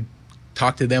you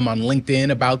talk to them on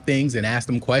LinkedIn about things and ask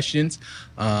them questions.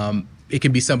 It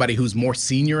can be somebody who's more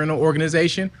senior in an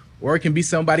organization, or it can be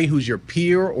somebody who's your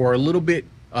peer or a little bit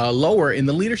lower in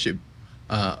the leadership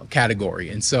category.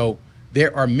 And so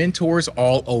there are mentors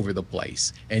all over the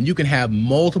place, and you can have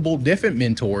multiple different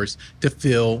mentors to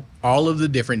fill all of the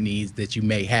different needs that you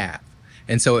may have.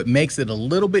 And so it makes it a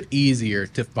little bit easier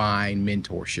to find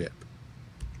mentorship.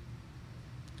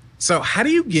 So how do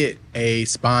you get a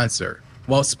sponsor?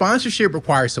 Well, sponsorship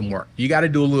requires some work. You got to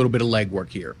do a little bit of legwork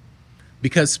here.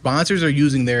 Because sponsors are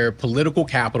using their political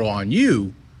capital on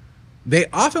you, they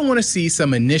often want to see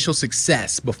some initial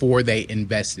success before they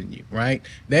invest in you, right?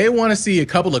 They want to see a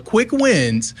couple of quick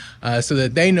wins so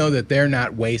that they know that they're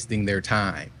not wasting their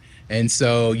time. And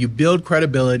so you build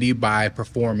credibility by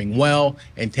performing well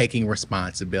and taking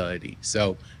responsibility.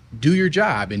 So do your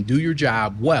job and do your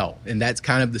job well. And that's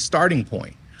kind of the starting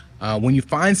point. When you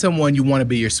find someone you want to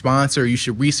be your sponsor, you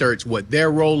should research what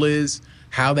their role is,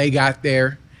 how they got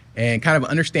there, and kind of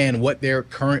understand what their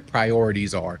current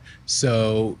priorities are.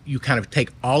 So you kind of take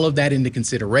all of that into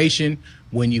consideration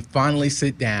when you finally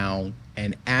sit down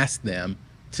and ask them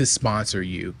to sponsor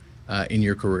you in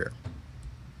your career.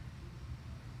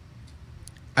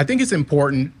 I think it's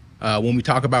important when we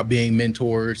talk about being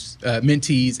mentors,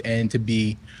 mentees, and to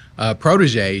be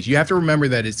proteges, you have to remember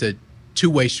that it's a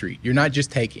two-way street. You're not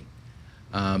just taking.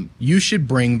 You should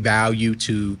bring value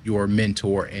to your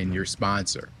mentor and your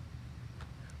sponsor.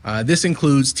 This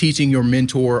includes teaching your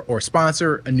mentor or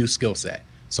sponsor a new skill set.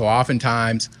 So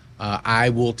oftentimes I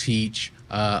will teach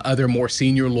other more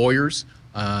senior lawyers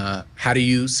how to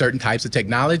use certain types of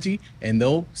technology, and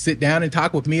they'll sit down and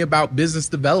talk with me about business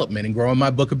development and growing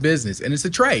my book of business. And it's a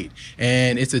trade,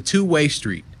 and it's a two-way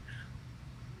street.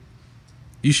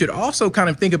 You should also kind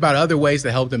of think about other ways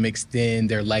to help them extend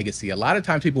their legacy. A lot of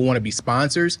times people want to be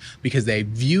sponsors because they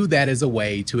view that as a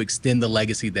way to extend the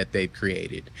legacy that they've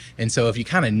created. And so if you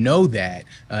kind of know that,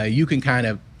 you can kind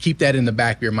of keep that in the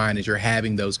back of your mind as you're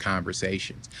having those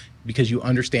conversations because you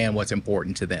understand what's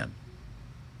important to them.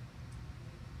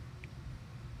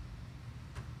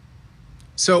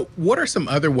 So what are some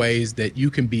other ways that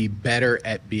you can be better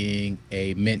at being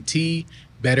a mentee,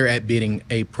 better at being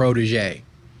a protege?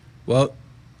 Well,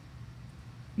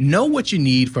 know what you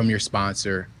need from your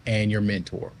sponsor and your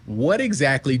mentor. What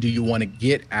exactly do you want to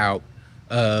get out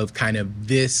of kind of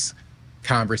this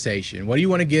conversation? What do you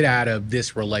want to get out of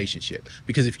this relationship?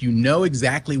 Because if you know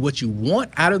exactly what you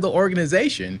want out of the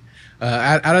organization,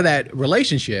 out of that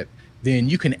relationship, then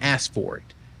you can ask for it.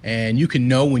 And you can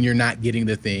know when you're not getting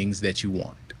the things that you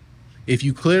want. If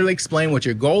you clearly explain what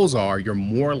your goals are, you're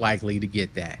more likely to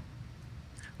get that.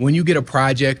 When you get a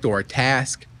project or a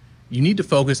task, you need to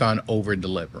focus on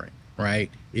over-delivering,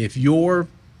 right? If your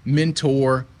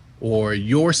mentor or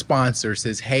your sponsor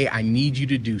says, hey, I need you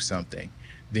to do something,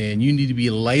 then you need to be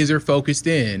laser focused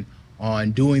in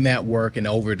on doing that work and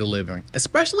over-delivering,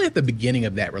 especially at the beginning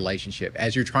of that relationship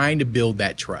as you're trying to build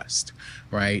that trust,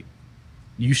 right?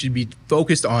 You should be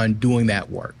focused on doing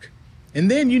that work. And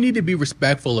then you need to be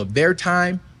respectful of their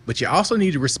time, but you also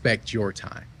need to respect your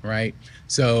time, right?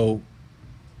 So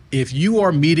if you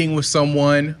are meeting with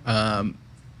someone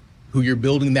who you're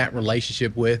building that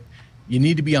relationship with, you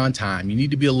need to be on time. You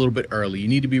need to be a little bit early. You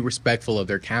need to be respectful of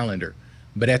their calendar.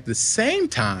 But at the same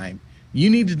time, you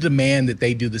need to demand that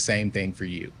they do the same thing for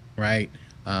you, right?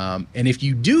 And if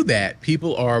you do that,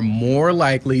 people are more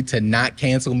likely to not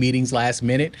cancel meetings last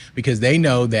minute because they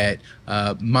know that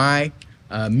my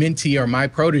mentee or my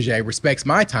protege respects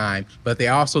my time, but they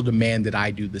also demand that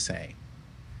I do the same.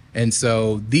 And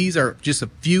so these are just a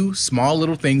few small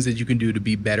little things that you can do to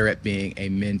be better at being a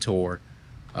mentor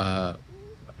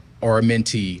or a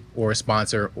mentee or a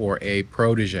sponsor or a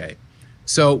protege.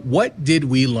 So what did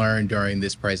we learn during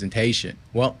this presentation?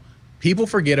 Well, people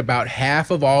forget about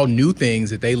half of all new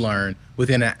things that they learn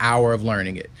within an hour of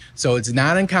learning it. So it's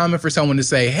not uncommon for someone to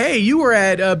say, hey, you were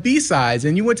at B-Sides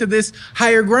and you went to this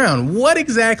higher ground. What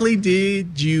exactly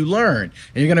did you learn?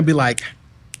 And you're going to be like,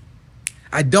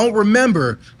 I don't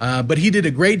remember, but he did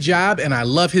a great job and I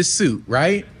love his suit,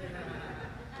 right?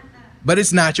 But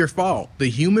it's not your fault. The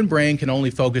human brain can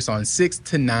only focus on 6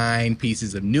 to 9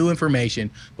 pieces of new information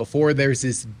before there's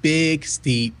this big,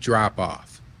 steep drop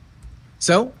off.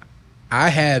 So I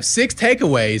have 6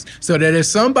 takeaways so that if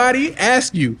somebody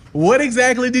asks you, what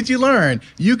exactly did you learn?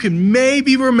 You can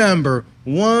maybe remember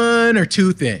 1 or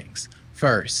 2 things.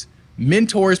 First,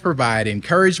 mentors provide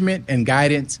encouragement and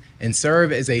guidance and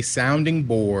serve as a sounding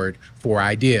board for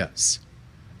ideas.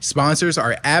 Sponsors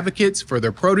are advocates for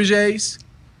their proteges.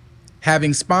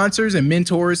 Having sponsors and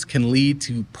mentors can lead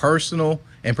to personal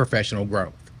and professional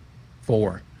growth.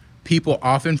 4, people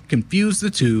often confuse the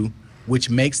two, which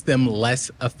makes them less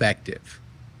effective.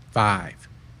 5,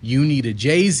 you need a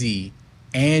Jay-Z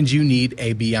and you need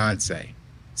a Beyoncé.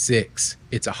 6,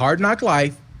 it's a hard knock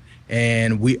life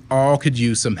and we all could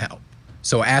use some help.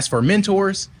 So ask for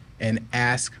mentors and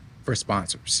ask for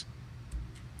sponsors.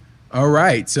 All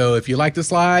right, so if you like the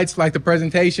slides, like the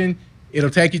presentation,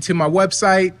 it'll take you to my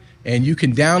website and you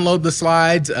can download the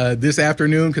slides this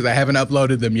afternoon because I haven't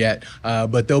uploaded them yet,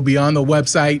 but they'll be on the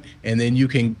website and then you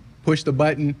can push the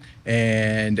button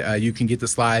and you can get the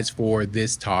slides for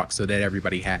this talk so that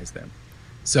everybody has them.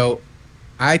 So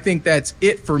I think that's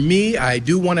it for me. I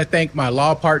do want to thank my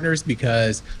law partners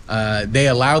because they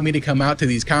allowed me to come out to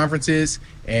these conferences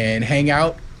and hang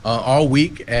out all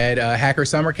week at Hacker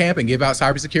Summer Camp and give out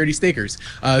cybersecurity stickers.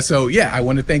 So yeah, I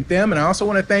want to thank them. And I also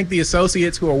want to thank the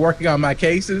associates who are working on my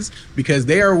cases because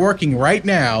they are working right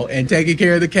now and taking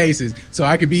care of the cases so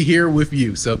I could be here with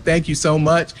you. So thank you so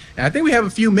much. And I think we have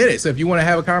a few minutes. So if you want to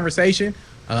have a conversation,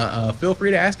 feel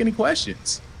free to ask any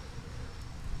questions.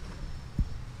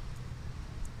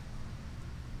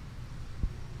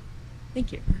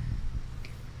 Thank you.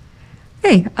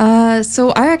 Hey,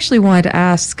 so I actually wanted to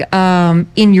ask,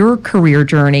 in your career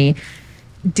journey,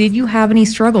 did you have any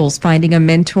struggles finding a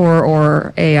mentor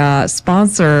or a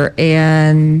sponsor?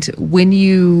 And when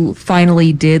you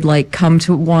finally did come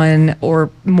to one or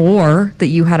more that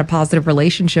you had a positive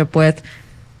relationship with,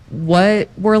 what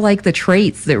were the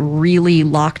traits that really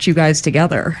locked you guys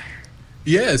together?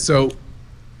 Yeah, so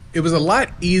it was a lot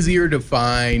easier to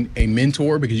find a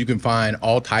mentor because you can find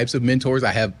all types of mentors.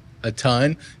 I have a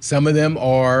ton. Some of them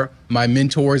are my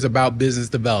mentors about business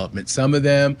development. Some of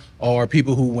them are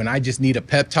people who, when I just need a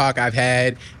pep talk, I've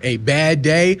had a bad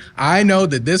day, I know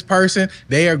that this person,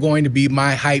 they are going to be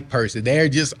my hype person. They're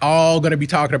just all going to be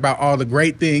talking about all the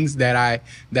great things that I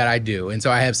do. And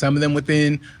so I have some of them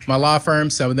within my law firm,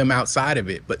 some of them outside of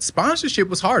it. But sponsorship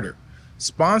was harder.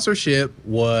 Sponsorship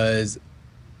was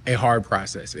a hard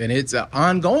process, and it's an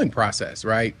ongoing process,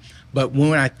 right? But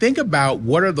when I think about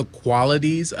what are the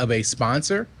qualities of a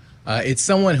sponsor, it's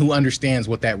someone who understands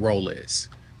what that role is.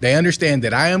 They understand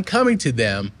that I am coming to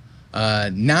them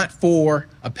not for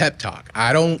a pep talk.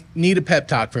 I don't need a pep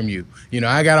talk from you.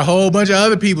 I got a whole bunch of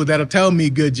other people that'll tell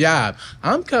me good job.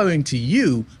 I'm coming to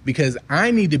you because I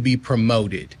need to be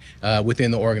promoted within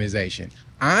the organization.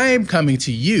 I'm coming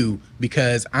to you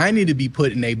because I need to be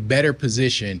put in a better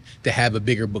position to have a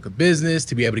bigger book of business,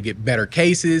 to be able to get better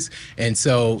cases. And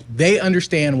so they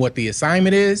understand what the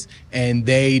assignment is and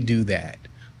they do that.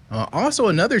 Also,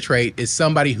 another trait is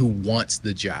somebody who wants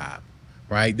the job,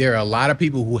 right? There are a lot of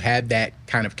people who have that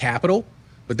kind of capital,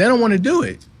 but they don't want to do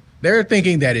it. They're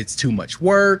thinking that it's too much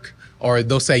work, or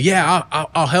they'll say, yeah,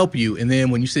 I'll help you. And then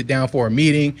when you sit down for a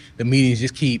meeting, the meetings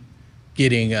just keep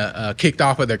getting kicked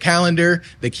off of their calendar.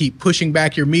 They keep pushing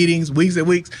back your meetings weeks and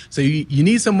weeks. So you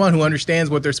need someone who understands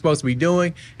what they're supposed to be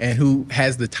doing and who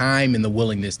has the time and the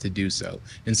willingness to do so.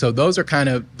 And so those are kind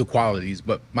of the qualities.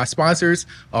 But my sponsors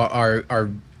are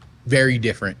very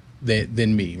different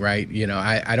than me, right?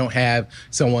 I don't have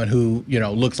someone who,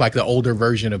 looks like the older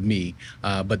version of me,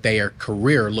 but their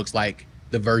career looks like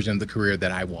the version of the career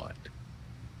that I want.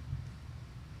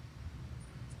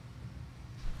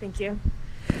 Thank you.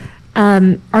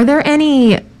 Are there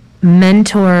any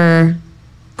mentor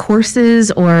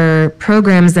courses or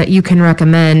programs that you can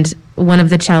recommend? One of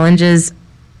the challenges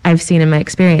I've seen in my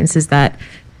experience is that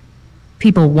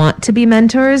people want to be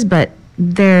mentors, but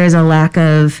there's a lack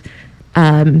of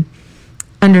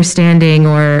understanding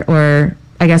or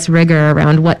I guess rigor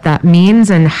around what that means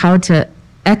and how to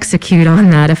execute on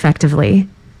that effectively.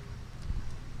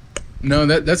 No,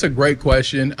 that's a great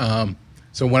question.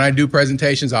 So when I do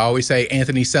presentations, I always say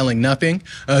Anthony's selling nothing.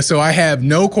 So I have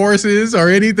no courses or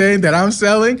anything that I'm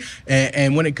selling.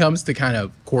 And when it comes to kind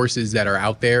of courses that are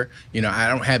out there, I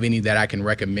don't have any that I can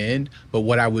recommend. But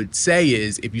what I would say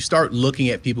is if you start looking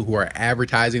at people who are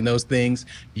advertising those things,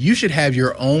 you should have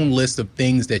your own list of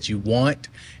things that you want,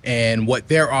 and what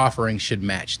they're offering should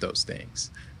match those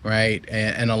things, right?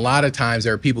 And a lot of times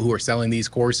there are people who are selling these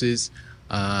courses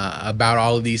about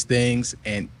all of these things,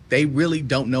 and they really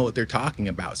don't know what they're talking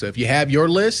about. So if you have your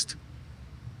list,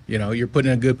 you're put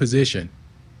in a good position.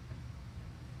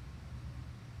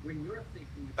 When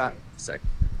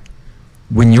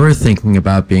you're thinking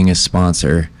about being a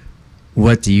sponsor,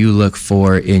 what do you look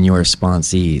for in your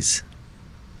sponsees?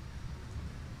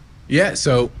 Yeah,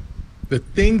 so the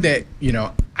thing that,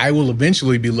 I will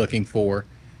eventually be looking for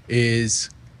is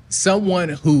someone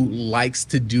who likes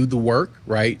to do the work,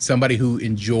 right? Somebody who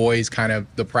enjoys kind of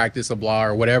the practice of law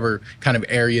or whatever kind of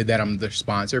area that I'm the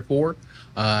sponsor for.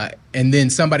 And then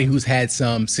somebody who's had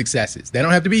some successes. They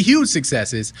don't have to be huge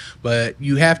successes, but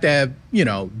you have to have,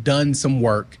 done some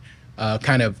work,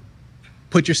 kind of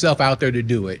put yourself out there to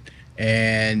do it.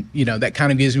 And, that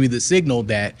kind of gives me the signal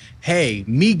that, hey,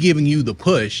 me giving you the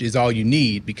push is all you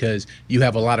need because you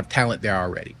have a lot of talent there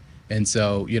already. And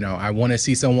so, I want to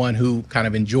see someone who kind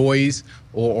of enjoys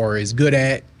or is good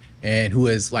at and who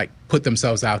has put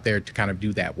themselves out there to kind of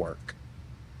do that work.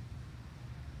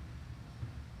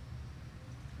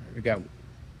 We got.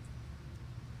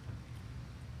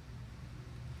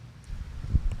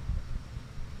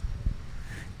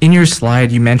 in your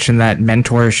slide, you mentioned that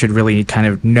mentors should really kind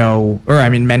of know, or I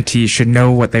mean, mentees should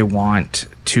know what they want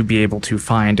to be able to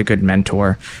find a good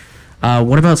mentor.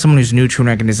 What about someone who's new to an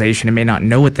organization and may not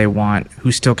know what they want,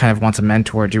 who still kind of wants a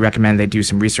mentor? Do you recommend they do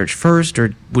some research first,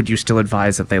 or would you still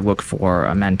advise that they look for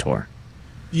a mentor?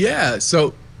 Yeah,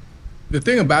 so the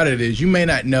thing about it is you may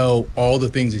not know all the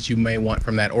things that you may want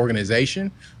from that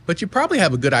organization, but you probably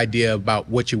have a good idea about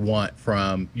what you want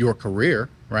from your career,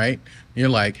 right? You're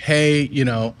like, hey, you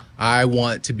know, I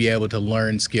want to be able to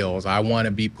learn skills. I want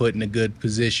to be put in a good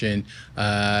position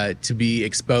to be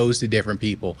exposed to different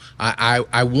people.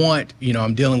 I want, you know,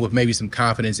 I'm dealing with maybe some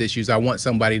confidence issues. I want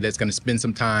somebody that's going to spend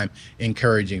some time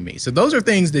encouraging me. So those are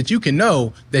things that you can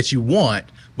know that you want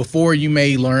before you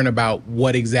may learn about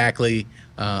what exactly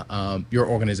your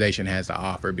organization has to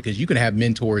offer, because you can have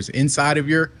mentors inside of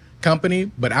your company,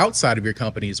 but outside of your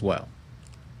company as well.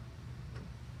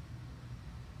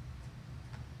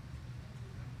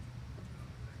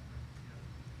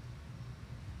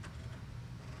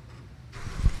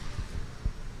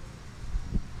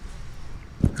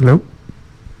 Hello.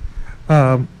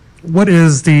 What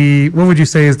would you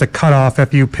say is the cutoff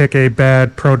if you pick a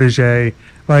bad protege?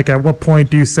 Like, at what point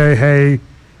do you say, hey,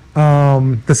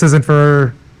 this isn't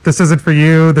for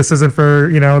you, this isn't for,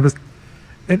 you know, this,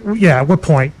 at what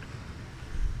point?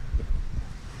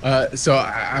 So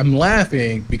I'm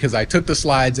laughing because I took the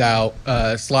slide out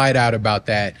about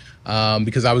that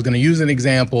because I was going to use an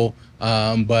example,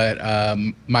 but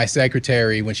my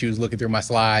secretary, when she was looking through my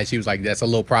slides, she was like, that's a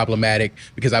little problematic,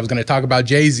 because I was going to talk about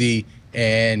Jay-Z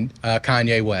and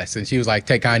Kanye West, and she was like,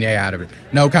 take Kanye out of it.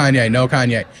 No Kanye, no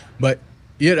Kanye. But,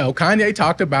 you know, Kanye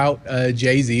talked about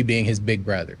Jay-Z being his big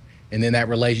brother, and then that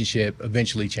relationship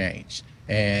eventually changed.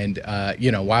 And,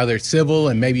 you know, while they're civil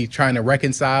and maybe trying to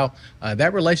reconcile,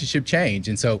 that relationship changed.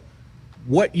 And so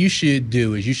what you should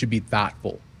do is you should be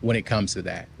thoughtful when it comes to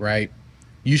that, right?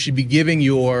 You should be giving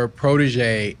your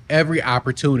protege every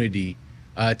opportunity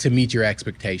to meet your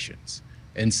expectations.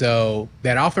 And so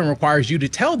that often requires you to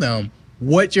tell them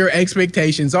what your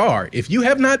expectations are. If you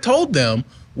have not told them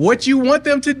what you want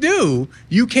them to do,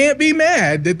 you can't be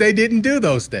mad that they didn't do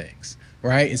those things,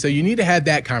 right? And so you need to have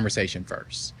that conversation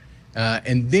first.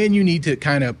 And then you need to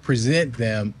kind of present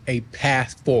them a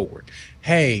path forward.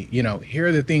 Hey, you know, here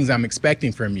are the things I'm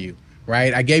expecting from you,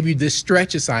 right? I gave you this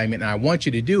stretch assignment and I want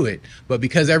you to do it. But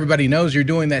because everybody knows you're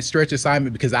doing that stretch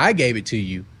assignment because I gave it to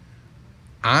you,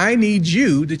 I need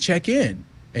you to check in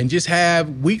and just have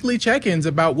weekly check-ins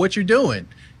about what you're doing.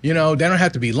 You know, they don't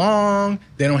have to be long.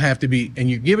 They don't have to be, and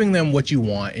you're giving them what you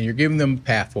want and you're giving them a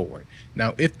path forward.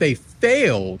 Now, if they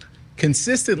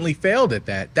consistently failed at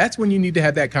that, that's when you need to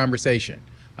have that conversation.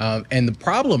 And the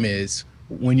problem is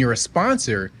when you're a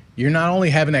sponsor, you're not only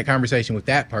having that conversation with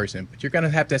that person, but you're going to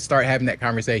have to start having that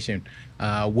conversation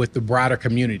with the broader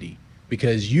community,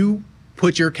 because you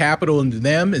put your capital into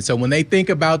them. And so when they think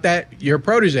about that, your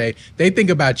protege, they think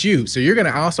about you. So you're going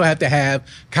to also have to have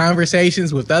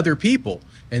conversations with other people.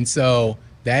 And so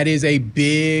that is a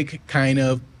big kind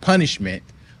of punishment.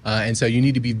 And so you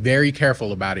need to be very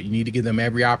careful about it. You need to give them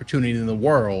every opportunity in the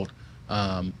world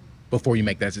before you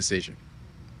make that decision.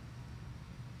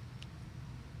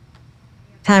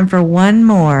 Time for one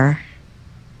more.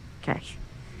 Okay.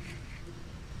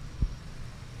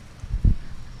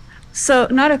 So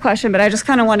not a question, but I just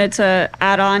kind of wanted to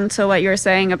add on to what you were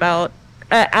saying about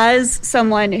as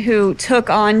someone who took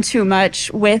on too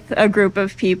much with a group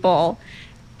of people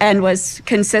and was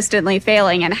consistently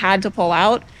failing and had to pull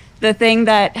out. The thing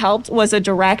that helped was a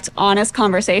direct, honest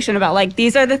conversation about, like,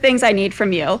 these are the things I need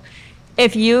from you.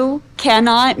 If you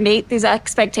cannot meet these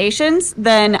expectations,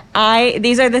 then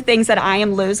these are the things that I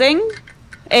am losing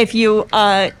if you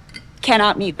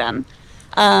cannot meet them.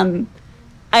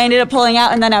 I ended up pulling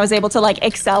out, and then I was able to, like,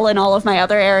 excel in all of my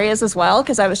other areas as well,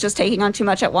 because I was just taking on too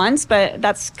much at once. But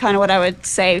that's kind of what I would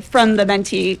say from the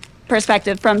mentee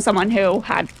perspective, from someone who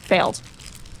had failed.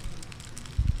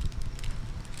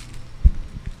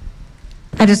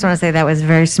 I just want to say that was a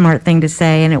very smart thing to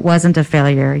say, and it wasn't a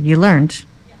failure. You learned.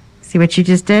 See what you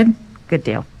just did? Good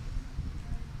deal.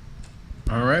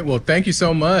 All right. Well, thank you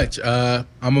so much. I'm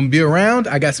going to be around.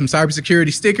 I got some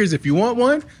cybersecurity stickers if you want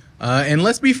one. And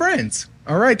let's be friends.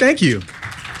 All right. Thank you.